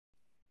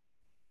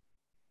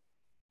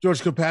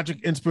George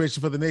Kilpatrick,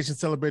 inspiration for the nation,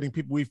 celebrating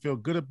people we feel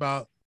good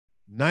about.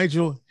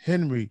 Nigel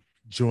Henry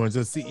joins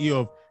us, CEO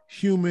of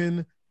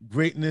Human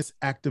Greatness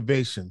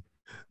Activation.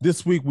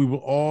 This week, we were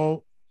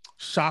all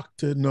shocked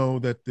to know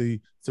that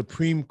the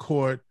Supreme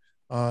Court,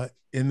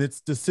 in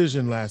its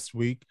decision last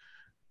week,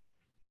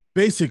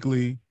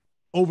 basically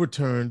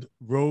overturned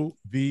Roe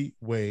v.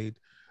 Wade,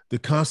 the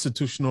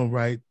constitutional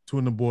right to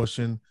an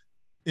abortion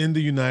in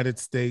the United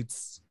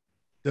States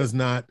does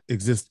not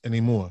exist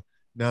anymore.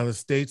 Now the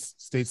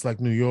states like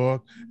New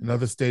York and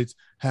other states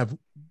have,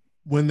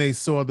 when they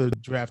saw the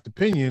draft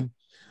opinion,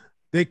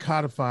 they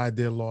codified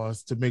their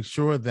laws to make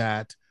sure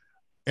that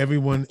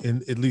everyone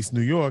in at least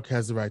New York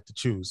has the right to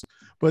choose.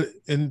 But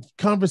in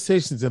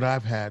conversations that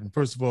I've had, and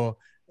first of all,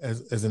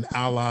 as an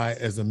ally,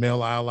 as a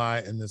male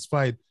ally in this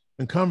fight,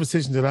 in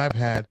conversations that I've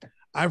had,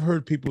 I've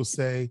heard people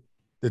say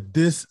that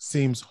this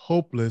seems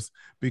hopeless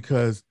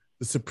because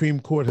the Supreme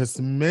Court has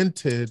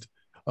cemented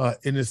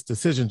in its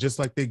decision, just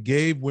like they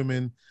gave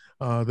women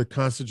the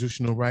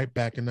constitutional right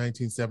back in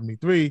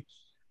 1973,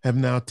 have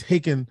now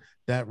taken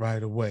that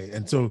right away.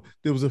 And so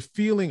there was a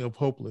feeling of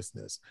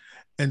hopelessness.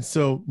 And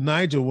so,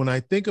 Nigel, when I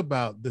think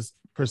about this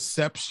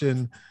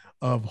perception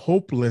of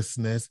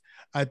hopelessness,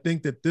 I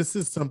think that this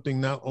is something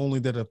not only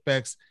that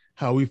affects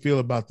how we feel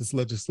about this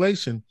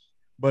legislation,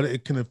 but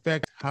it can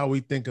affect how we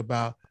think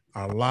about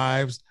our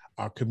lives,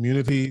 our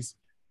communities.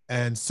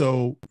 And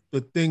so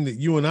the thing that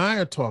you and I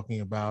are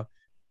talking about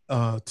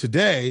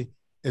today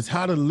is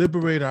how to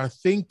liberate our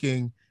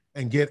thinking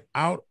and get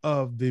out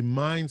of the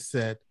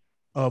mindset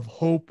of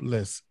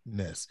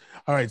hopelessness.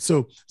 All right,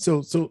 so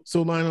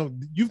Lionel,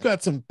 you've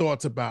got some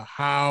thoughts about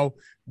how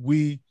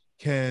we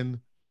can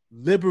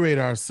liberate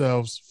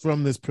ourselves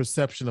from this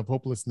perception of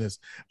hopelessness.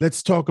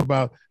 Let's talk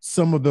about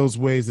some of those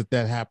ways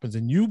that happens.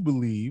 And you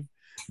believe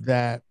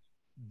that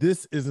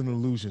this is an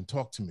illusion.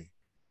 Talk to me.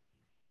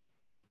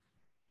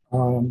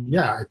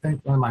 Yeah, I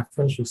think one of my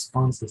first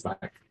responses is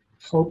like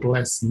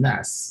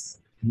hopelessness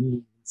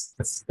means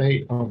a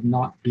state of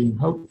not being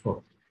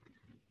hopeful.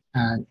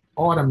 And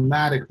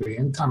automatically,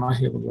 anytime I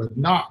hear the word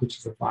not, which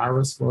is a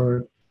virus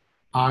word,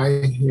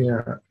 I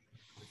hear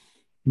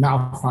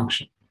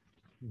malfunction.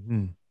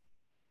 Mm-hmm.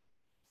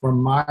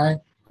 From my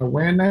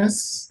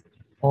awareness,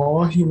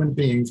 all human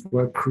beings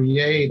were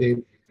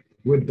created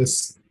with the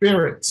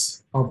spirit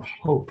of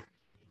hope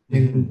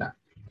in them.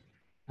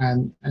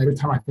 And every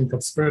time I think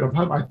of spirit of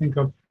hope, I think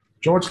of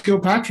George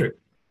Kilpatrick,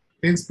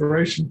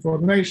 inspiration for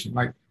the nation.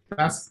 Like,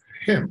 that's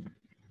him.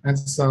 And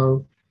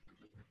so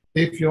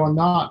if you're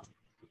not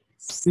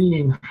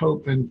seeing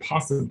hope and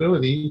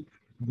possibility,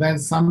 then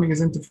something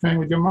is interfering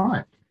with your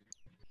mind.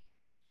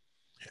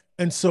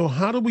 And so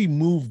how do we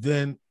move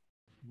then,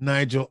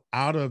 Nigel,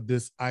 out of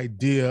this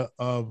idea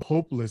of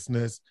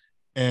hopelessness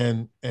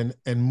and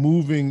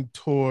moving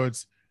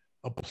towards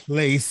a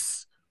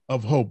place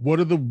of hope?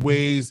 What are the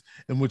ways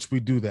in which we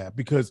do that?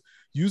 Because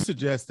you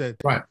suggest that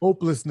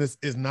hopelessness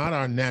is not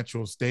our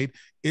natural state.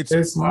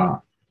 It's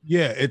not.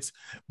 Yeah,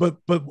 but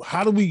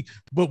how do we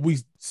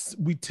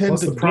tend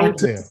to go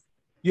there?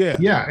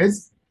 Yeah,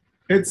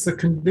 it's a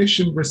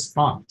conditioned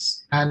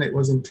response, and it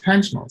was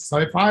intentional. So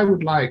if I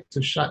would like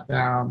to shut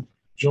down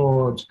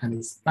George and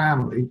his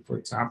family, for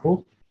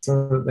example,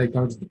 so that they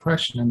go into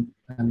depression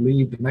and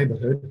leave the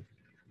neighborhood,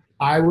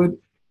 I would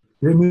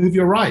remove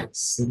your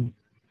rights and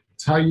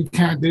tell you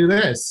can't do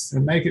this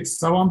and make it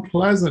so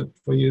unpleasant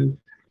for you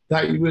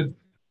that you would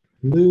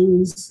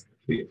lose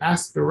the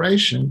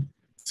aspiration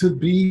to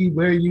be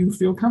where you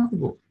feel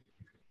comfortable.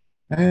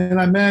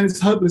 And man, it's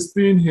hopeless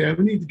being here.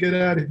 We need to get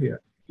out of here,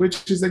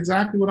 which is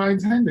exactly what I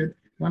intended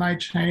when I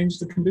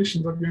changed the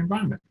conditions of your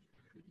environment.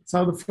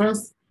 So the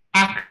first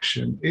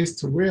action is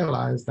to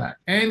realize that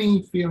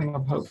any feeling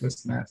of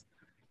hopelessness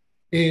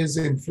is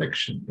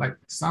infliction, like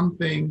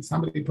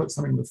somebody put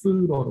something in the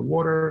food or the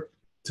water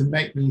to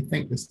make me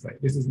think this way.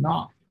 This is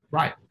not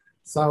right.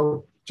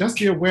 So just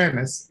the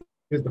awareness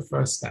is the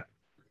first step.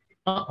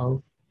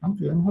 Uh-oh, I'm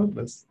feeling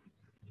hopeless.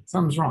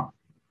 Something's wrong.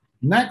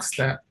 Next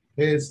step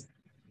is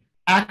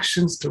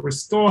actions to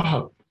restore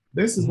hope.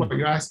 This is what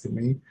you're asking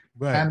me.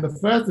 Right. And the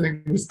first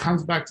thing, this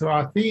comes back to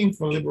our theme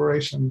for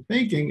liberation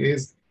thinking,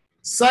 is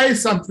say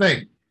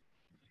something.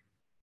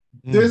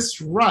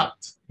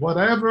 Disrupt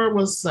whatever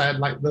was said,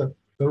 like the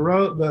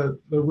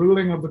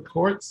ruling of the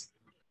courts.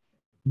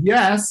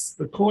 Yes,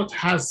 the court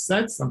has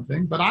said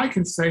something, but I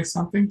can say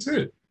something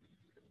too,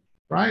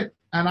 right?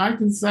 And I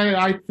can say,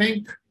 I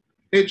think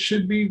it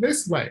should be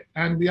this way.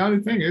 And the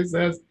only thing is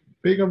there's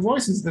bigger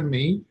voices than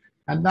me.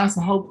 And that's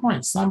the whole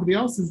point. Somebody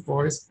else's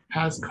voice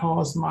has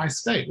caused my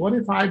state. What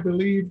if I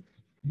believe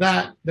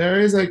that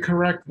there is a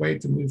correct way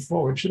to move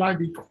forward? Should I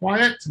be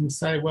quiet and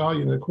say, well,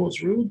 the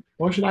court's ruled?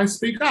 Or should I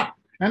speak up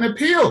and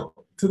appeal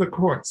to the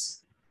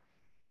courts?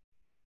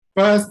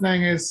 First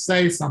thing is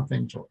say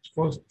something, George.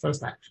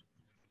 First action.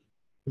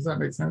 Does that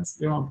make sense?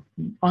 You're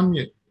on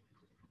mute.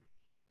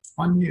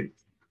 On mute.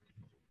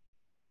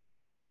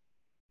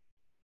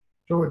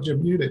 George, you're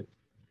muted.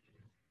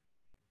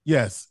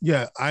 Yes.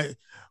 Yeah.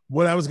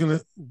 What I'm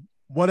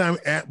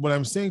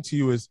saying to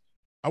you is,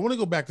 I want to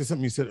go back to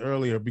something you said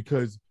earlier,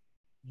 because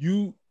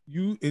you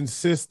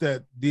insist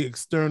that the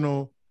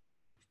external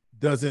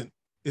doesn't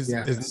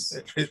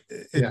Yes.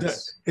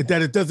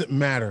 that it doesn't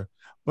matter.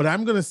 But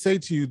I'm going to say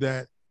to you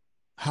that,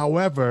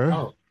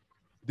 however,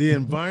 the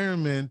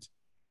environment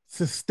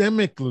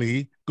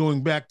systemically,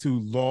 going back to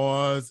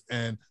laws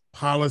and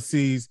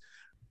policies,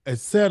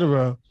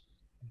 etc.,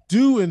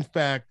 do in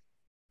fact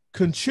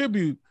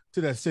contribute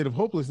to that state of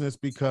hopelessness,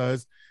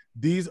 because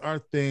these are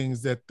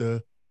things that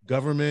the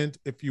government,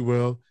 if you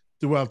will,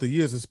 throughout the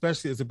years,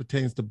 especially as it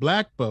pertains to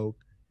Black folk,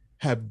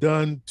 have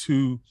done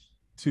to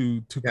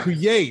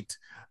create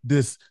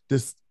this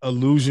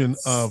illusion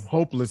of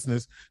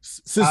hopelessness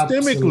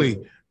systemically.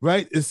 Absolutely.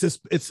 Right? It's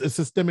a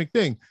systemic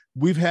thing.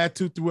 We've had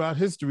to, throughout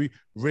history,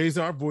 raise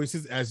our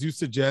voices, as you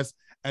suggest,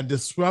 and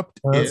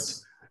disrupt it.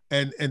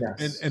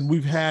 And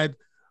we've had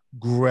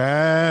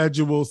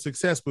gradual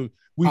success, but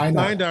we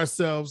find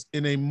ourselves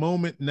in a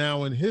moment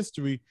now in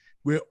history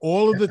where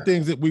all of the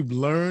things that we've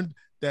learned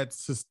back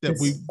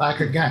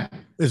again.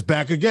 It's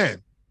back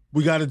again.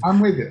 We got to. I'm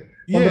with you.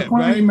 Well, the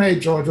point you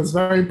made, George, was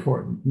very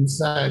important. You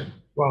said,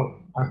 well,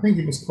 I think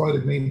you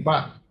misquoted me,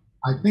 but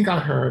I think I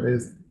heard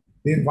is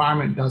the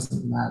environment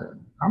doesn't matter.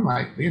 I'm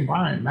like, the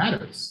environment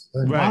matters.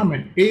 The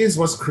environment is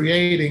what's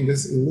creating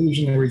this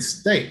illusionary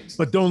state.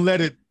 But don't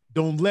let it.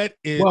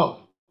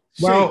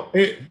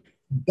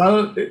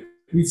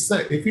 If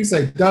you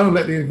say don't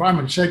let the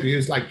environment shape you,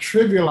 it's like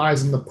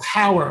trivializing the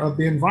power of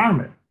the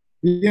environment.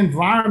 The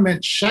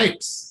environment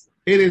shapes.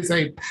 It is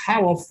a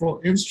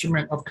powerful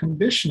instrument of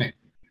conditioning.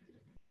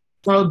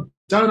 So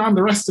don't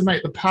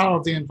underestimate the power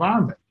of the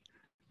environment.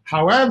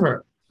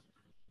 However,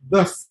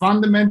 the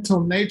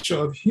fundamental nature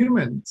of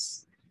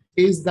humans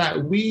is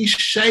that we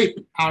shape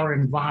our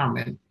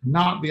environment,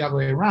 not the other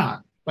way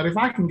around. But if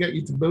I can get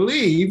you to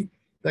believe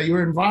that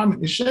your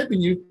environment is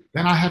shaping you,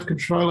 then I have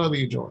control over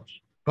you,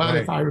 George. But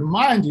if I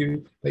remind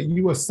you that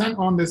you were sent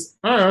on this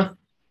earth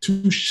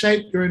to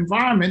shape your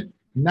environment,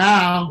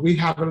 now we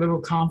have a little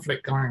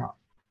conflict going on.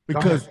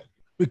 Because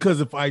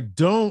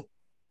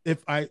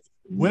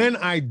when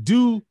I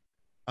do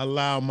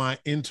allow my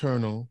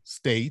internal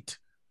state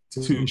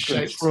to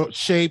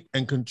shape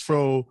and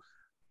control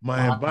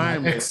my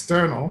environment,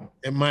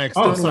 my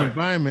external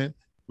environment,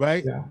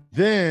 right? Yeah.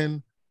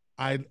 Then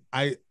I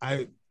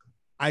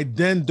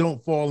then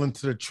don't fall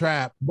into the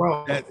trap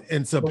that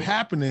ends up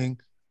happening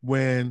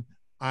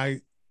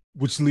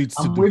which leads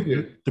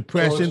to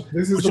depression,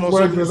 which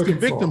also leads to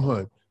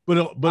victimhood.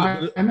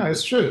 But I know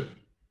it's true,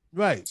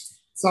 right?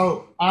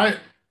 So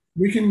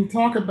we can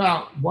talk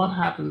about what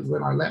happens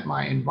when I let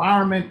my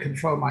environment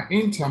control my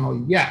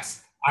internal.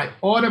 Yes, I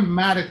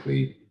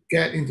automatically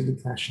get into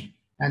depression,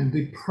 and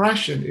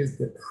depression is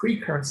the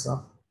precursor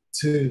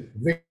to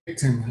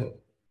victimhood.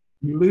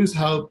 You lose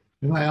hope.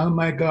 You're like, oh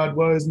my God,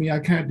 woe is me. I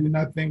can't do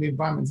nothing. The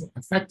environment's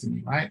affecting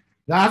me, right?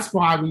 That's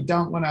why we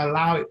don't want to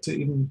allow it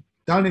to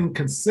don't even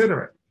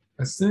consider it.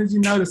 As soon as you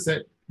notice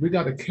it, we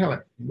got to kill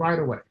it right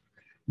away.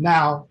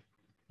 Now,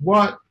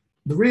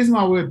 the reason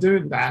why we're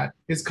doing that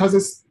is because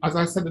it's, as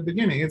I said at the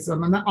beginning, it's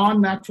an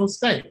unnatural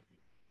state.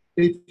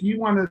 If you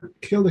want to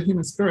kill the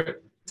human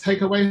spirit,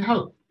 take away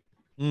hope.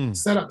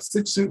 Set up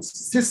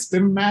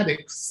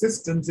systematic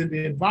systems in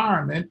the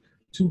environment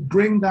to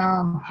bring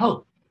down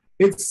hope.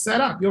 It's set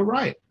up, you're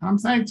right. I'm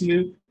saying to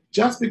you,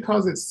 just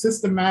because it's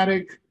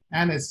systematic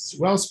and it's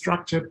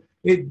well-structured,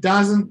 it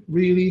doesn't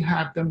really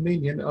have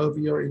dominion over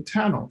your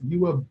internal.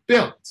 You were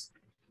built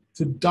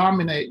to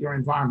dominate your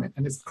environment,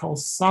 and it's called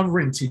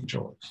sovereignty,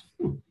 George.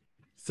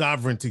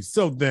 Sovereignty.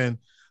 So then,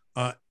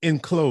 in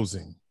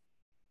closing,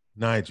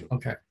 Nigel.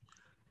 Okay.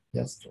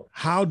 Yes, George.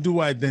 How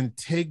do I then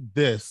take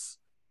this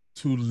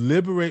to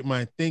liberate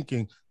my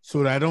thinking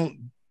so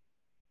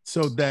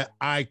that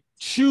I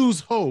choose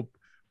hope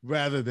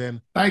rather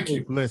than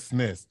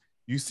hopelessness?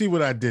 You see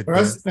what I did there?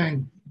 First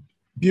thing,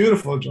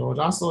 beautiful, George.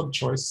 I saw the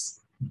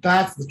choice.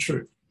 That's the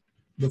truth.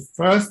 The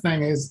first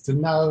thing is to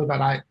know that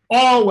I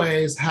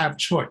always have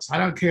choice. I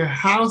don't care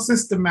how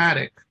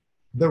systematic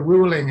the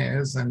ruling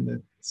is and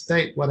the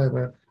state,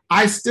 whatever,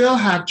 I still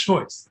have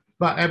choice.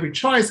 But every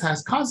choice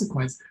has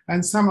consequence.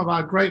 And some of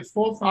our great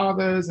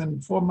forefathers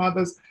and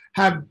foremothers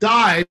have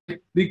died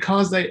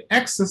because they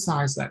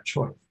exercised that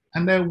choice.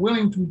 And they're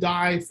willing to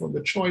die for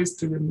the choice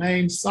to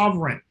remain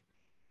sovereign.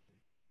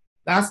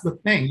 That's the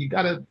thing. You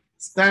got to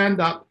stand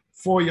up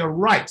for your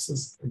rights.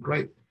 It's a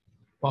great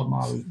Bob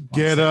Marley.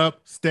 Get up,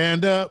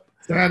 stand up.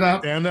 Stand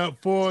up. Stand up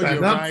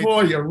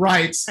for your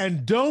rights.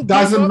 And don't give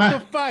up the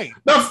fight.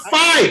 The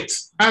fight.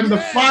 And the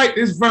fight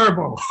is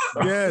verbal.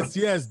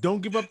 Yes.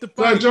 Don't give up the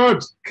fight. So,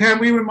 George, can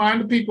we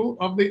remind the people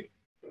of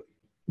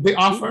the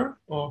offer?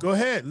 Or? Go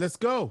ahead. Let's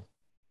go.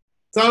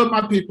 So,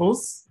 my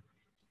peoples,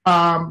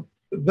 at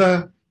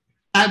the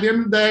end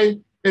of the day,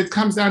 it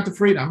comes down to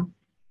freedom.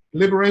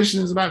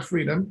 Liberation is about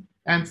freedom.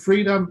 And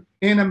freedom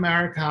in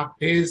America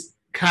is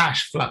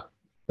cash flow.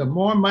 The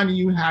more money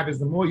you have is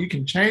the more you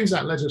can change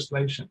that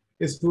legislation.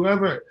 It's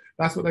whoever,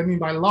 that's what they mean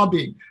by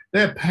lobbying.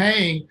 They're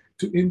paying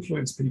to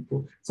influence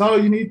people. So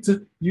you need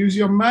to use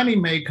your money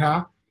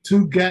maker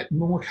to get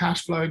more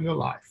cash flow in your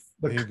life.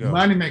 There you The go.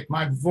 money maker.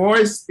 My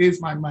voice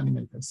is my money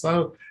maker.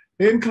 So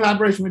in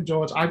collaboration with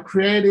George, I've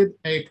created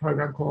a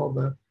program called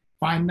the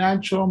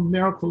Financial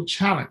Miracle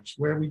Challenge,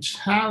 where we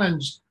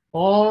challenge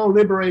all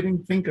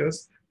liberating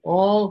thinkers,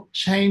 all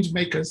change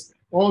makers,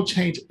 all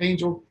change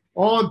angels,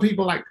 all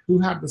people like who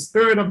have the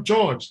spirit of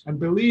George and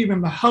believe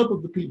in the hope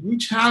of the people. We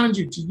challenge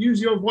you to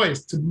use your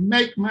voice to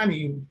make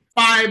money in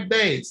 5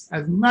 days,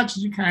 as much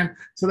as you can,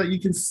 so that you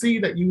can see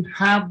that you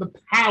have the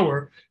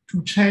power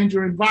to change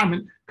your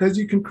environment, because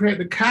you can create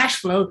the cash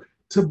flow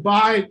to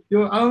buy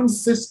your own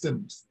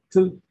systems,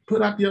 to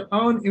put up your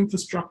own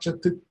infrastructure,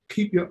 to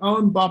keep your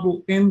own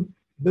bubble in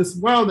this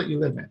world that you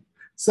live in.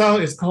 So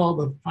it's called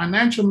the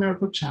Financial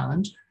Miracle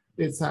Challenge.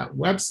 It's at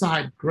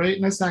website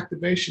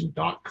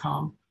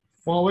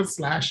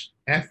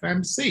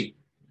greatnessactivation.com/FMC.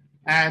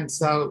 And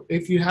so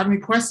if you have any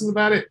questions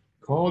about it,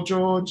 call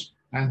George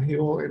and he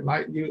will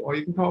enlighten you, or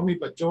you can call me,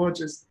 but George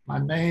is my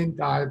main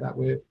guy that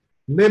we're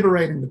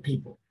liberating the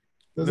people.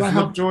 Does that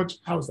help, George?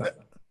 How's that?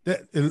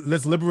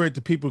 Let's liberate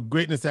the people.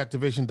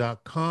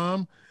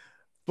 Greatnessactivation.com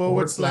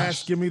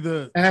 / give me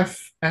the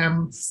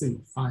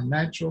FMC,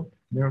 Financial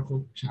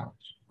Miracle Challenge.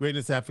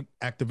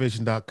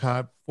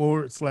 Greatnessactivation.com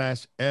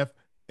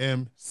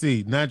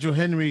 /FMC. Nigel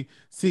Henry,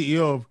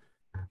 CEO of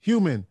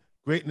Human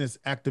Greatness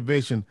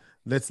Activation.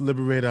 Let's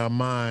liberate our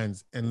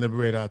minds and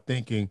liberate our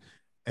thinking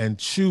and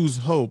choose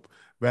hope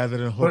rather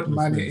than hopelessness.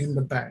 Put money in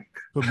the bank.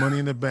 Put money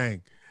in the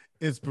bank.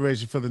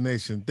 Inspiration for the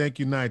nation. Thank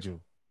you,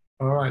 Nigel.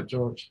 All right,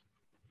 George.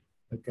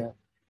 Okay.